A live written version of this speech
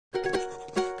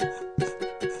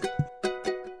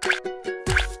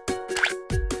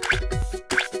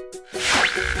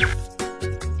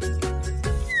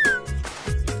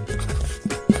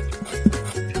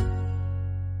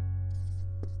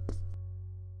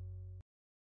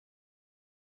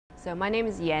So my name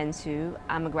is Yan Su.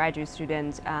 I'm a graduate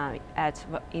student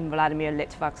in Vladimir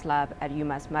Litvak's lab at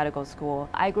UMass Medical School.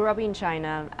 I grew up in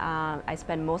China. I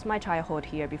spent most of my childhood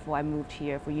here before I moved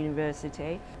here for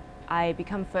university. I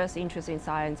became first interested in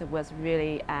science was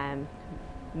really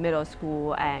middle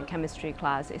school and chemistry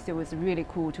class. So it was really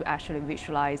cool to actually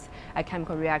visualize a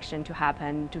chemical reaction to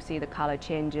happen, to see the color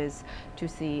changes, to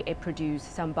see it produce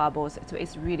some bubbles. So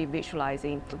it's really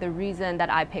visualizing. The reason that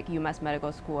I picked UMass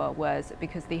Medical School was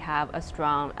because they have a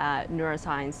strong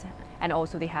neuroscience, and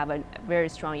also they have a very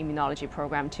strong immunology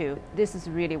program too. This is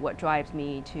really what drives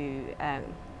me to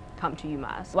come to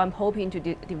UMass. So I'm hoping to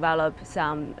develop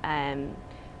some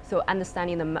so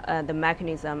understanding the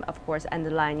mechanism, of course,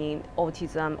 underlying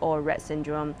autism or Rett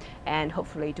syndrome, and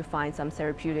hopefully to find some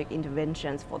therapeutic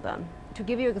interventions for them. To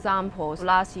give you examples,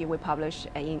 last year we published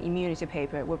an immunity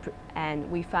paper, and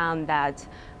we found that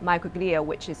microglia,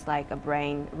 which is like a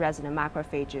brain resident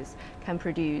macrophages, can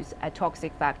produce a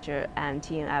toxic factor and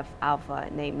TNF-alpha,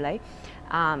 namely.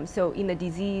 So in the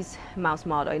disease mouse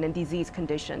model, in a disease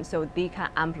condition, so they can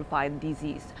amplify the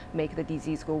disease, make the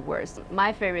disease go worse.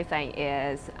 My favorite thing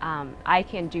is I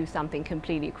can do something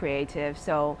completely creative.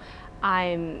 So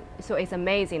it's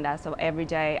amazing that every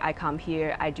day I come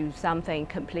here, I do something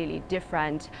completely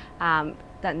different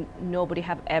that nobody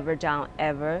have ever done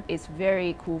ever. It's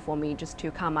very cool for me just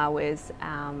to come out with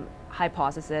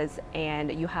hypothesis,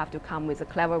 and you have to come with a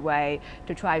clever way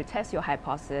to try to test your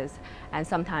hypothesis, and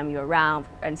sometimes you're wrong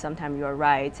and sometimes you're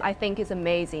right. I think it's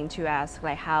amazing to ask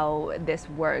like how this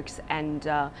works, and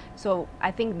so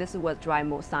I think this is what drives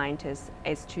most scientists,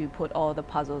 is to put all the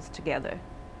puzzles together.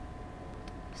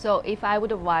 So if I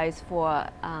would advise for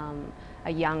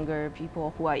a younger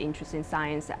people who are interested in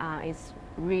science, it's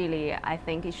really, I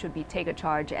think it should be take a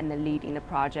charge and the lead in the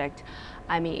project.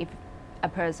 I mean, if a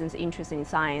person's interested in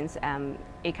science,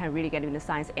 it can really get into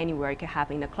science anywhere. It can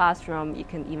happen in the classroom, it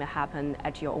can even happen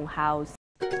at your own house.